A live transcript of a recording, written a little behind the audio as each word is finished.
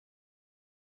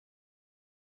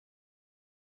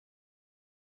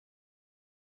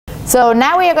So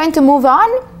now we are going to move on,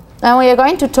 and we are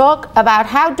going to talk about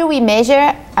how do we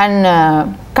measure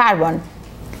carbon.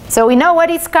 So we know what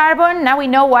is carbon, now we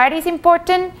know what is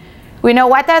important, we know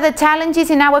what are the challenges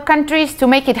in our countries to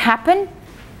make it happen,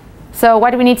 so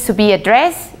what needs to be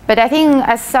addressed. But I think,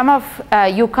 as some of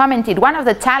you commented, one of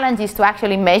the challenges is to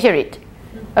actually measure it.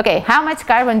 Okay, how much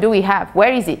carbon do we have?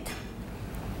 Where is it?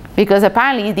 Because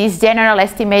apparently these general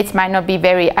estimates might not be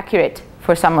very accurate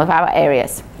for some of our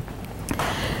areas.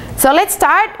 So let's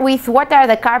start with what are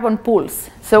the carbon pools.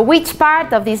 So which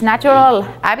part of these natural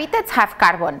habitats have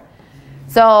carbon?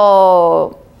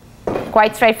 So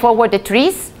quite straightforward, the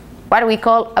trees, what we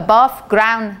call above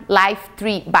ground live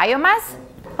tree biomass.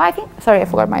 Oh, sorry, I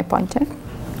forgot my pointer.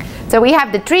 So we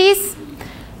have the trees,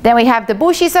 then we have the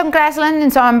bushes on grassland.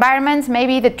 In some environments,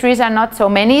 maybe the trees are not so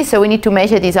many, so we need to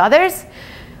measure these others.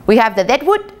 We have the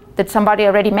deadwood that somebody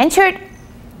already mentioned.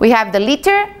 We have the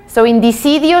litter. So in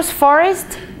deciduous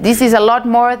forest, this is a lot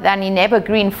more than in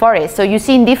evergreen forest. So you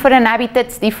see in different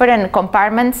habitats, different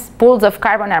compartments, pools of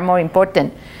carbon are more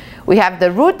important. We have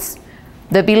the roots,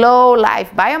 the below live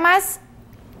biomass,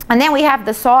 and then we have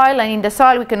the soil, and in the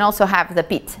soil we can also have the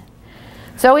peat.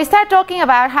 So we start talking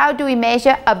about how do we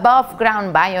measure above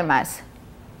ground biomass.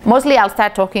 Mostly I'll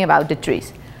start talking about the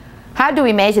trees. How do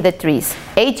we measure the trees?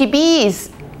 AGB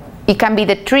is, it can be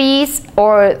the trees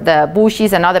or the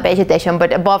bushes and other vegetation,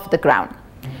 but above the ground.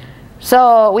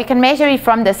 So we can measure it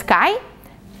from the sky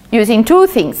using two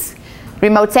things: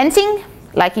 remote sensing,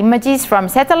 like images from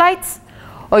satellites,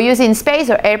 or using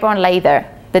space or airborne LiDAR.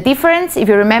 The difference, if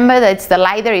you remember, that the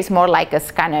LiDAR is more like a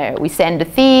scanner. We send the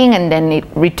thing and then it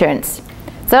returns.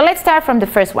 So let's start from the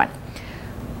first one.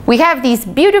 We have these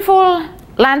beautiful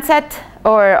Landsat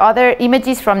or other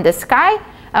images from the sky,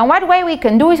 and what way we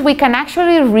can do is we can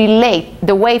actually relate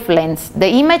the wavelengths. The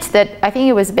image that I think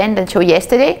it was Ben that showed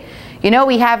yesterday, you know,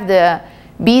 we have the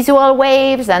visual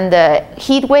waves and the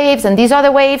heat waves and these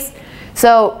other waves,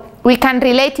 so we can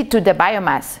relate it to the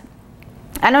biomass.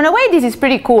 And in a way this is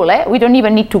pretty cool. We don't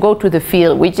even need to go to the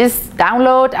field. We just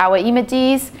download our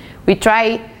images, we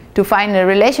try to find a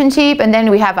relationship, and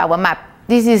then we have our map.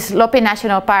 This is Lope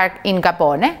National Park in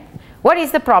Gabon. What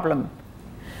is the problem?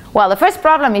 Well, the first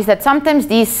problem is that sometimes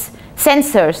these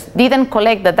sensors didn't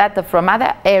collect the data from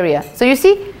other area. So you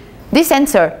see, this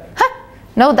sensor,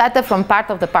 no data from part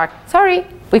of the park. Sorry,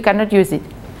 we cannot use it.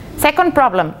 Second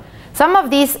problem, some of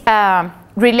these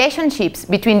relationships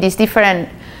between these different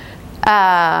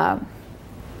that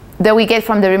we get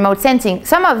from the remote sensing,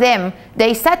 some of them,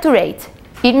 they saturate.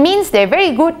 It means they're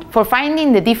very good for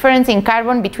finding the difference in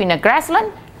carbon between a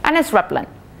grassland and a shrubland,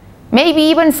 maybe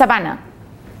even savanna.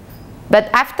 But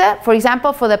after, for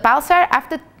example, for the pulsar,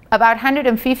 after about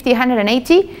 150,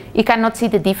 180, you cannot see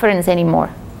the difference anymore.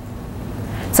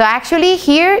 So actually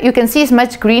here you can see it's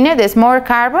much greener, there's more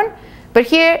carbon, but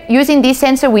here using this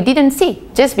sensor we didn't see,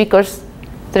 just because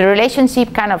the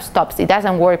relationship kind of stops. It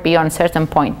doesn't work beyond a certain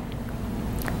point.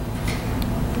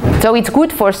 So it's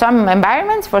good for some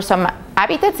environments, for some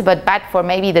habitats, but bad for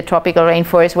maybe the tropical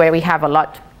rainforest where we have a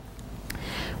lot.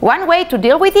 One way to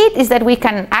deal with it is that we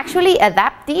can actually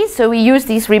adapt these. So we use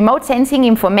this remote sensing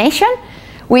information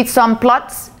with some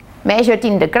plots measured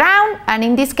in the ground, and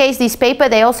in this case, this paper,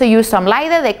 they also used some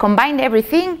LiDAR. They combined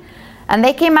everything, and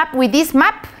they came up with this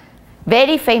map,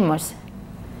 very famous,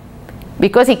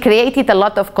 because it created a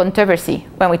lot of controversy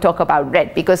when we talk about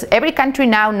red, because every country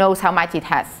now knows how much it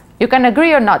has. You can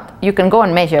agree or not, you can go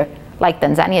and measure, like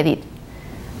Tanzania did.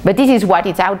 But this is what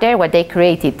is out there, what they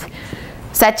created.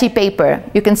 Sachi paper.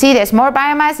 You can see there's more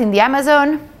biomass in the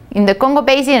Amazon, in the Congo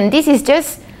Basin, and this is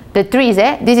just the trees.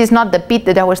 This is not the pit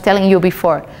that I was telling you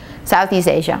before. Southeast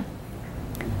Asia.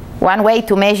 One way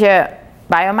to measure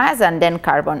biomass and then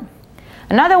carbon.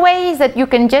 Another way is that you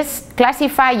can just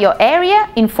classify your area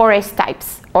in forest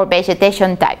types or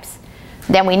vegetation types.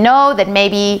 Then we know that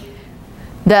maybe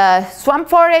the swamp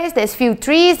forest, there's few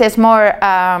trees, there's more,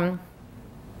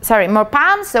 more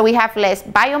palms, so we have less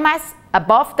biomass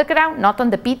above the ground, not on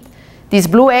the pit, this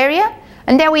blue area.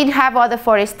 And then we have other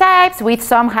forest types, with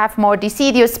some have more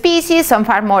deciduous species, some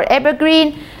have more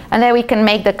evergreen, and then we can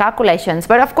make the calculations.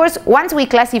 But of course, once we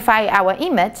classify our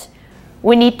image,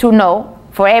 we need to know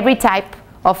for every type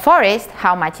of forest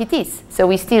how much it is. So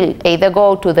we still either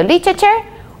go to the literature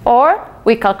or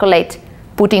we calculate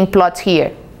putting plots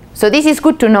here. So this is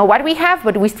good to know what we have,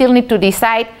 but we still need to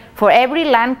decide for every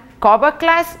land cover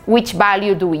class which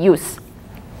value do we use.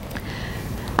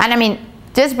 And I mean,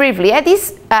 just briefly,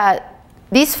 this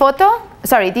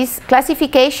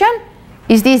classification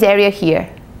is this area here.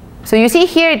 So you see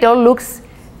here it all looks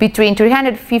between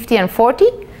 350 and 40,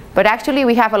 but actually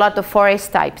we have a lot of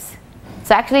forest types.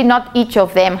 So actually not each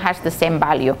of them has the same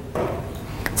value.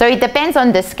 So it depends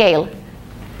on the scale.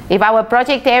 If our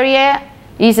project area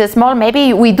is small,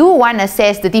 maybe we do want to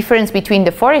assess the difference between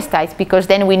the forest types, because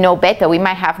then we know better, we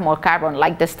might have more carbon,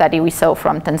 like the study we saw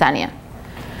from Tanzania.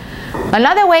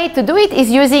 Another way to do it is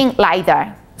using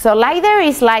LiDAR. So LiDAR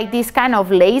is like this kind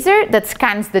of laser that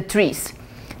scans the trees.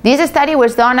 This study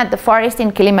was done at the forest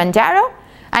in Kilimanjaro,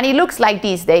 and it looks like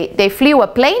this. They flew a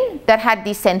plane that had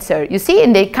this sensor, you see,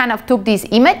 and they kind of took this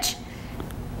image.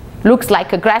 Looks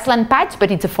like a grassland patch,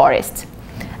 but it's a forest.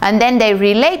 And then they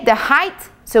relate the height.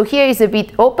 So here is a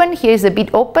bit open, here is a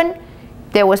bit open.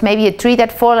 There was maybe a tree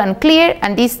that fell and clear,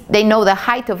 and this, they know the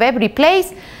height of every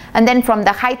place. And then from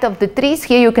the height of the trees,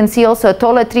 here you can see also a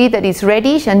taller tree that is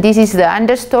reddish, and this is the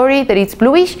understory that is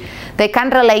bluish. They can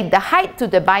relate the height to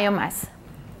the biomass,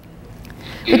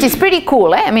 which is pretty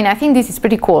cool, eh? I mean, I think this is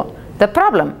pretty cool. The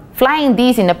problem, flying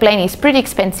these in a plane is pretty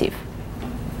expensive.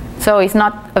 So it's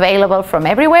not available from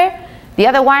everywhere. The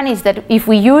other one is that if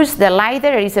we use the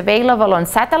LiDAR, it is available on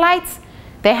satellites.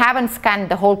 They haven't scanned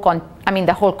the whole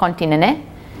continent. Eh?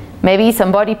 Maybe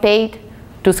somebody paid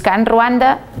to scan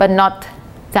Rwanda, but not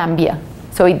Zambia.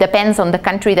 So it depends on the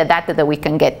country, the data that we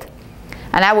can get.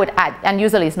 And I would add, and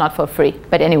usually it's not for free,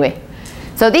 but anyway.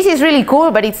 So this is really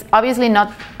cool, but it's obviously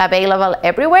not available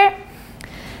everywhere.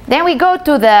 Then we go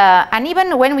to the, and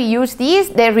even when we use these,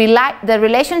 the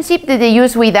relationship that they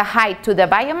use with the height to the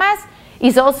biomass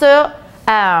is also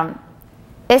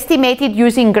estimated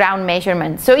using ground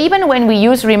measurements. So even when we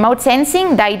use remote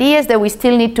sensing, the idea is that we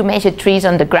still need to measure trees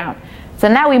on the ground. So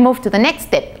now we move to the next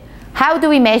step. How do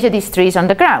we measure these trees on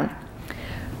the ground?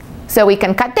 So we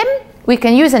can cut them, we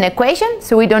can use an equation,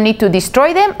 so we don't need to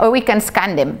destroy them, or we can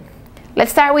scan them.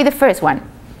 Let's start with the first one.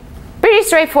 Pretty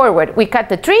straightforward. We cut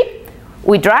the tree,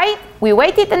 we dry it, we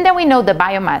weight it, and then we know the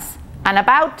biomass. And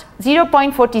about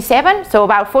 0.47, so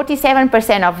about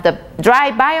 47% of the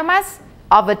dry biomass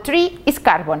of a tree is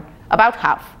carbon, about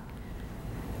half.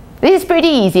 This is pretty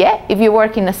easy, eh? If you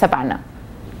work in the savanna.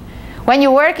 When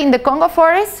you work in the Congo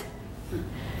forest,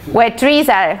 where trees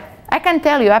are, I can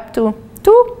tell you, up to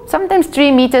 2, sometimes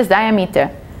 3 meters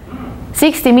diameter,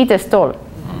 60 meters tall.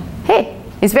 Hey,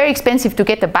 it's very expensive to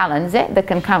get a balance that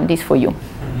can count this for you.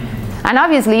 And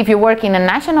obviously, if you work in a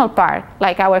national park,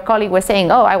 like our colleague was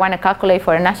saying, oh, I want to calculate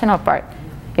for a national park.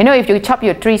 You know, if you chop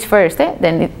your trees first,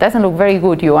 then it doesn't look very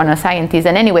good, you are a scientist.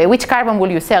 And anyway, which carbon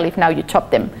will you sell if now you chop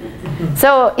them?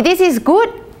 So this is good,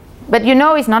 but you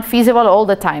know it's not feasible all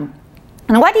the time.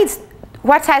 And what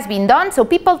has been done, so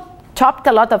people chopped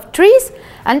a lot of trees,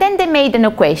 and then they made an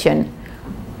equation.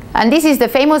 And this is the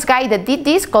famous guy that did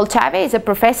this, called Chavez, a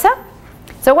professor.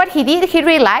 So what he did, he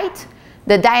relied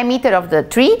the diameter of the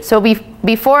tree. So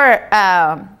before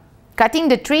cutting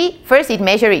the tree, first it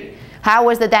measured it. How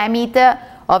was the diameter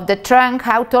of the trunk,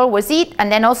 how tall was it, and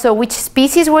then also which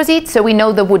species was it, so we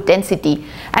know the wood density.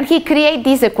 And he created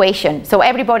this equation, so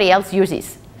everybody else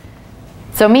uses.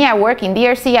 So me, I work in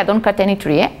DRC, I don't cut any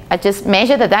tree. I just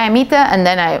measure the diameter, and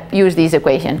then I use this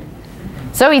equation.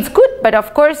 So it's good, but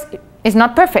of course, it's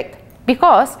not perfect.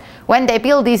 Because when they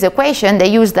build this equation, they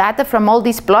use data from all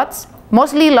these plots,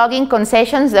 mostly logging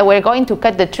concessions that were going to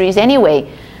cut the trees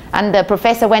anyway. And the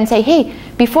professor went and say, hey,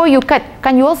 before you cut,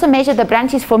 can you also measure the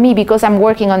branches for me, because I'm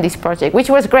working on this project, which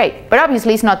was great. But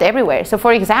obviously it's not everywhere. So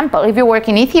for example, if you work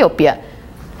in Ethiopia,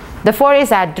 the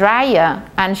forests are drier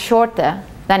and shorter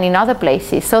than in other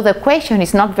places. So the equation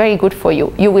is not very good for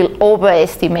you. You will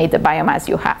overestimate the biomass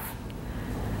you have.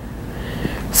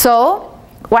 So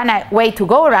one way to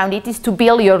go around it is to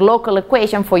build your local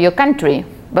equation for your country.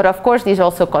 But of course, this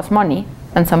also costs money,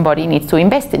 and somebody needs to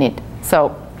invest in it.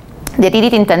 So they did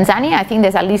it in Tanzania. I think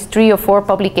there's at least 3 or 4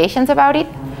 publications about it.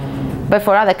 But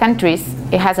for other countries,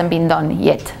 it hasn't been done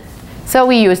yet. So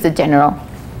we use the general.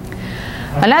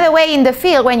 Another way in the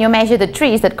field, when you measure the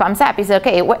trees, that comes up is,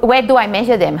 okay, where do I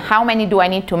measure them? How many do I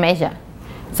need to measure?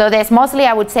 So there's mostly,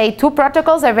 I would say, 2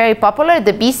 protocols are very popular.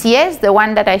 The BCS, the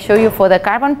one that I show you for the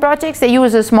carbon projects, they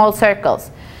use small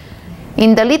circles.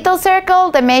 In the little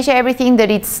circle, they measure everything that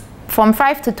it's from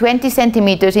 5 to 20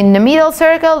 centimeters. In the middle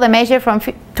circle, they measure from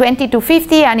 20 to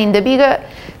 50, and in the bigger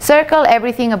circle,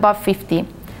 everything above 50.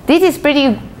 This is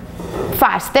pretty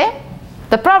fast.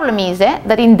 The problem is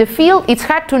that in the field, it's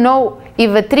hard to know if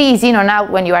a tree is in or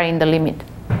out when you are in the limit.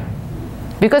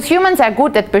 Because humans are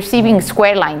good at perceiving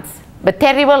square lines, but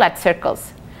terrible at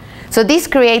circles. So this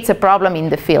creates a problem in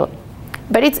the field.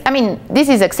 But it's, I mean, this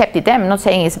is accepted. I'm not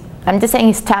saying it's, I'm just saying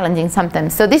it's challenging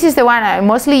sometimes. So this is the one I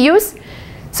mostly use.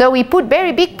 So we put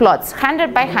very big plots,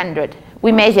 100 by 100.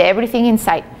 We measure everything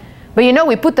inside. But you know,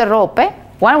 we put a rope.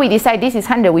 When we decide this is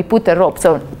 100, we put a rope.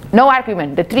 So no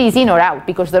argument, the tree is in or out,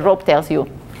 because the rope tells you.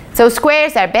 So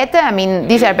squares are better. I mean,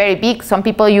 these are very big. Some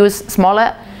people use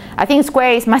smaller. I think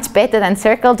square is much better than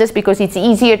circle just because it's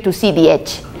easier to see the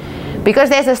edge. Because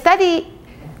there's a study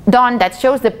done that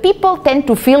shows that people tend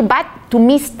to feel bad to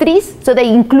miss trees, so they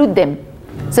include them.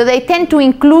 So they tend to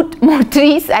include more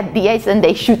trees at the edge than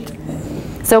they should.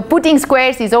 So putting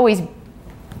squares is always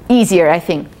easier, I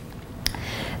think.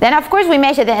 Then of course we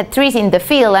measure the trees in the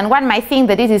field, and one might think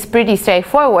that this is pretty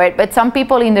straightforward, but some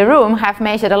people in the room have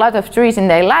measured a lot of trees in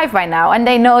their life by now, and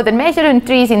they know that measuring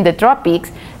trees in the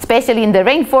tropics, especially in the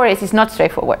rainforest, is not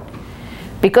straightforward.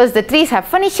 Because the trees have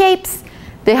funny shapes,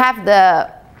 they have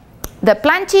the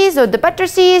planches or the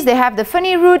buttresses, they have the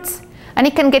funny roots, and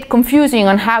it can get confusing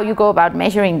on how you go about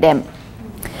measuring them.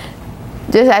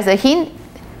 Just as a hint,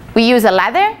 we use a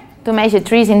ladder to measure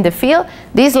trees in the field.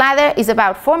 This ladder is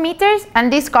about 4 meters,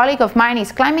 and this colleague of mine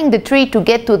is climbing the tree to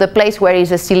get to the place where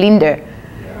is a cylinder.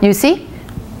 You see?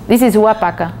 This is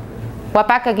Huapaca.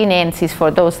 Huapaca guineensis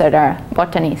for those that are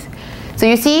botanists. So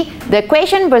you see, the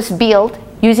equation was built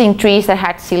using trees that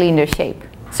had cylinder shape.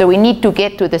 So we need to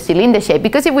get to the cylinder shape,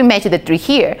 because if we measure the tree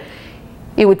here,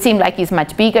 it would seem like it's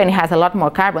much bigger and it has a lot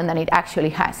more carbon than it actually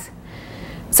has.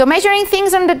 So measuring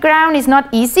things on the ground is not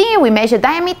easy. We measure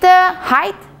diameter,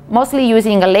 height, mostly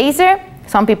using a laser.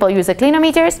 Some people use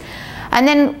clinometers. And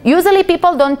then usually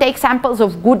people don't take samples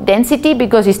of good density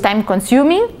because it's time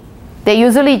consuming. They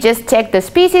usually just check the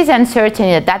species and search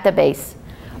in a database.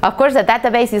 Of course, the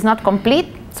database is not complete.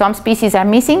 Some species are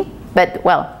missing, but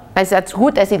well, that's as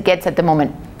good as it gets at the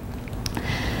moment.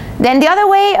 Then the other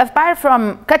way, apart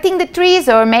from cutting the trees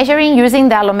or measuring using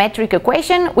the allometric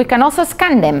equation, we can also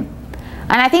scan them.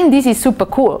 And I think this is super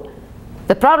cool.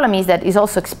 The problem is that it's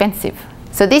also expensive.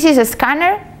 So this is a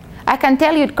scanner. I can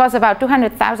tell you it costs about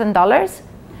 $200,000.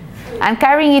 And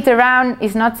carrying it around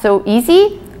is not so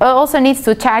easy. It also needs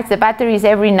to charge the batteries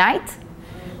every night.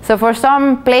 So for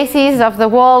some places of the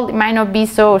world, it might not be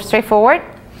so straightforward.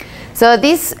 So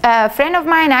this friend of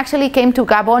mine actually came to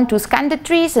Gabon to scan the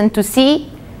trees and to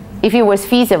see if it was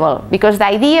feasible. Because the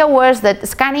idea was that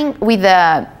scanning with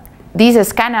this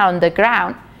scanner on the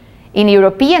ground, in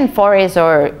European forests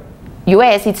or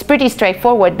US, it's pretty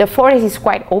straightforward. The forest is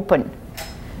quite open.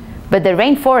 But the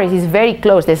rainforest is very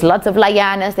close. There's lots of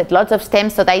lianas, there's lots of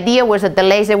stems, so the idea was that the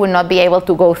laser would not be able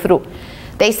to go through.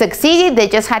 They succeeded, they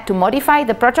just had to modify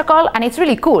the protocol, and it's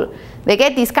really cool. They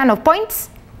get these kind of points,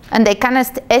 and they can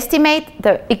estimate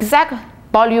the exact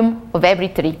volume of every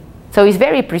tree. So it's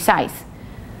very precise.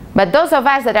 But those of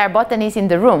us that are botanists in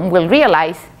the room will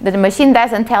realize that the machine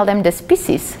doesn't tell them the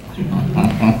species.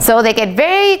 So they get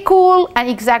very cool and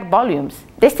exact volumes.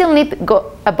 They still need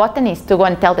a botanist to go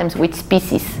and tell them which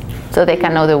species, so they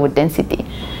can know the wood density.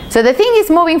 So the thing is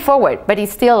moving forward, but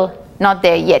it's still not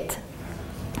there yet.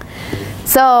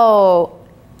 So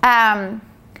then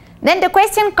the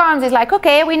question comes, is like,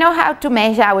 okay, we know how to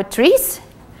measure our trees,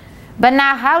 but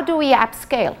now how do we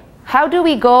upscale? How do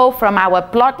we go from our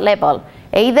plot level,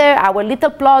 either our little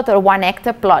plot or 1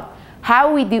 hectare plot,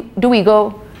 how do we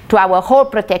go to our whole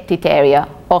protected area,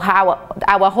 or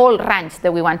our whole ranch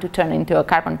that we want to turn into a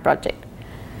carbon project?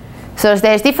 So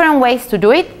there's different ways to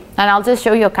do it, and I'll just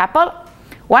show you a couple.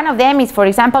 One of them is, for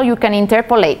example, you can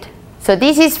interpolate. So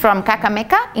this is from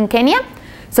Kakamega in Kenya.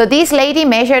 So this lady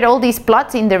measured all these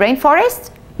plots in the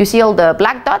rainforest. You see all the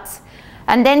black dots.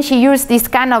 And then she used this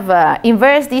kind of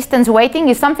inverse distance weighting.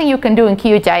 It's something you can do in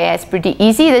QGIS pretty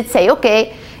easy. Let's say,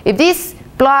 okay, if this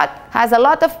plot has a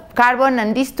lot of carbon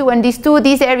and these two,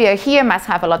 this area here must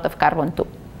have a lot of carbon too.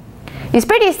 It's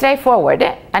pretty straightforward,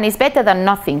 and it's better than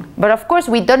nothing. But of course,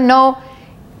 we don't know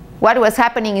what was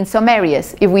happening in some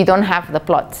areas if we don't have the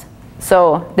plots.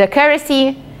 So the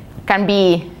accuracy can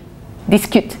be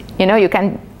discussed. You know, you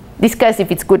can discuss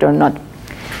if it's good or not.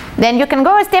 Then you can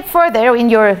go a step further in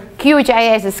your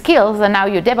QGIS skills that now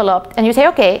you developed, and you say,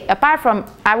 okay, apart from,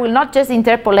 I will not just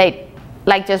interpolate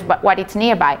like just what it's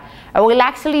nearby. I will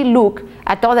actually look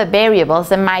at other variables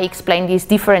that might explain this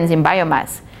difference in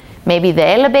biomass. Maybe the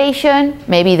elevation,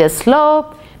 maybe the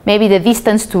slope, maybe the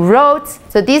distance to roads.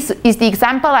 So this is the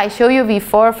example I showed you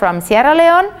before from Sierra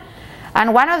Leone.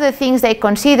 And one of the things they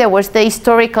considered was the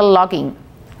historical logging.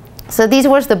 So this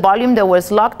was the volume that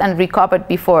was logged and recovered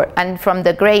before, and from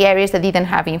the gray areas that didn't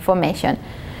have information.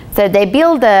 So they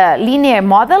built a linear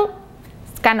model,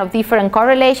 kind of different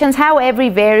correlations, how every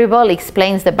variable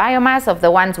explains the biomass of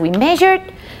the ones we measured,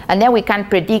 and then we can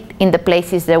predict in the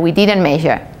places that we didn't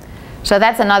measure. So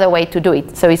that's another way to do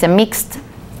it. So it's a mix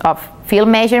of field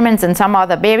measurements and some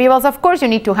other variables. Of course, you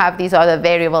need to have these other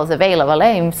variables available.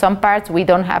 In some parts, we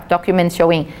don't have documents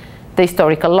showing the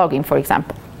historical logging, for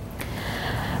example.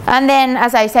 And then,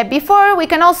 as I said before, we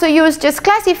can also use just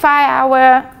classify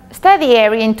our study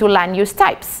area into land use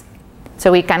types.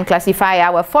 So we can classify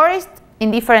our forest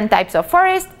in different types of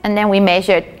forest, and then we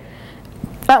measure,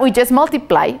 we just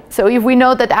multiply. So if we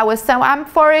know that our swamp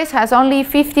forest has only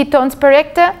 50 tons per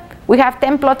hectare, we have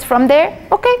 10 plots from there,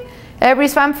 okay, every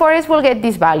swamp forest will get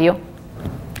this value.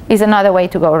 Is another way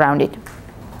to go around it.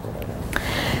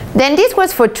 Then this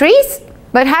was for trees,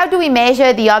 but how do we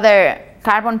measure the other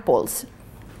carbon pools?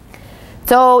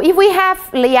 So if we have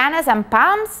lianas and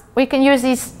palms, we can use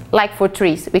this like for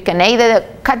trees. We can either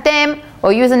cut them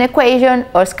or use an equation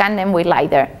or scan them with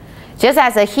LiDAR. Just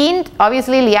as a hint,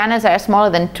 obviously lianas are smaller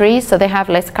than trees, so they have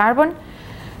less carbon.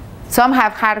 Some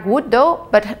have hard wood though,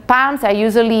 but palms are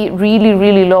usually really,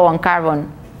 really low on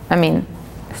carbon. I mean,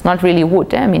 it's not really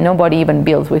wood. I mean, nobody even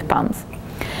builds with palms.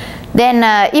 Then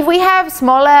if we have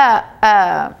smaller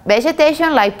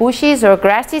vegetation like bushes or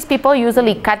grasses, people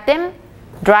usually cut them,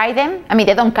 dry them. I mean,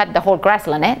 they don't cut the whole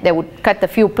grassland. They would cut a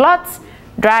few plots,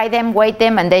 dry them, weight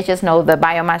them, and they just know the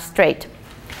biomass straight.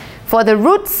 For the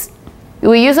roots,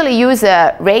 we usually use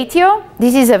a ratio.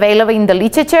 This is available in the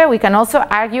literature. We can also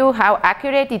argue how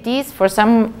accurate it is. For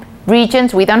some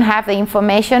regions, we don't have the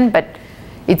information, but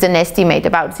it's an estimate,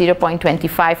 about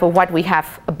 0.25 of what we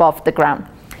have above the ground.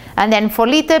 And then for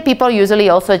litter, people usually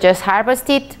also just harvest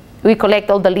it. We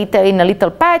collect all the litter in a little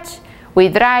patch. We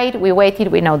dry it, we weight it,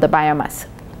 we know the biomass.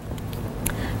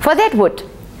 For deadwood.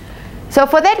 So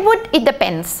for deadwood, it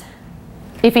depends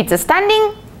if it's a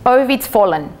standing or if it's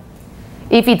fallen.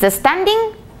 If it's a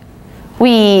standing,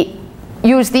 we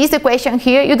use this equation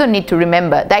here. You don't need to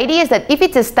remember. The idea is that if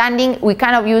it's a standing, we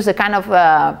kind of use a kind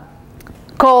of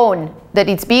cone that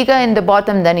it's bigger in the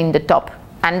bottom than in the top.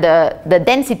 And the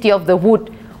density of the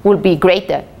wood will be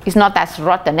greater. It's not as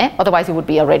rotten, otherwise it would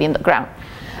be already in the ground.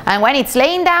 And when it's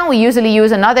laying down, we usually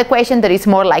use another equation that is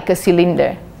more like a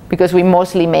cylinder, because we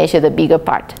mostly measure the bigger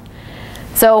part.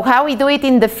 So how we do it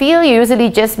in the field, you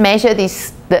usually just measure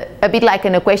this, a bit like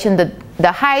an equation,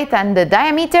 the height and the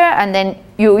diameter, and then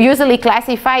you usually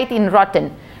classify it in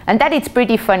rotten. And that is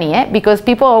pretty funny, because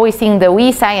people always think that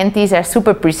we scientists are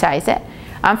super precise.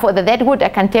 And for the deadwood, I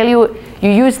can tell you,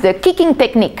 you use the kicking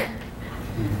technique,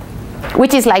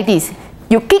 which is like this.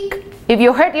 You kick, if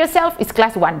you hurt yourself, it's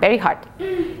class 1, very hard.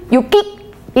 You kick,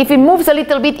 if it moves a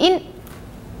little bit in,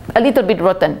 a little bit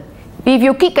rotten. If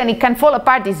you kick and it can fall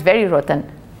apart, it's very rotten.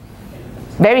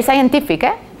 Very scientific,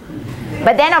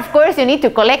 But then, of course, you need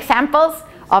to collect samples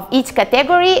of each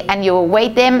category, and you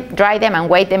weight them, dry them, and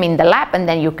weight them in the lab, and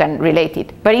then you can relate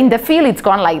it. But in the field, it's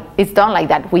done like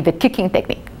that with the kicking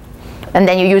technique. And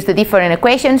then you use the different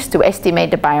equations to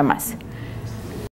estimate the biomass.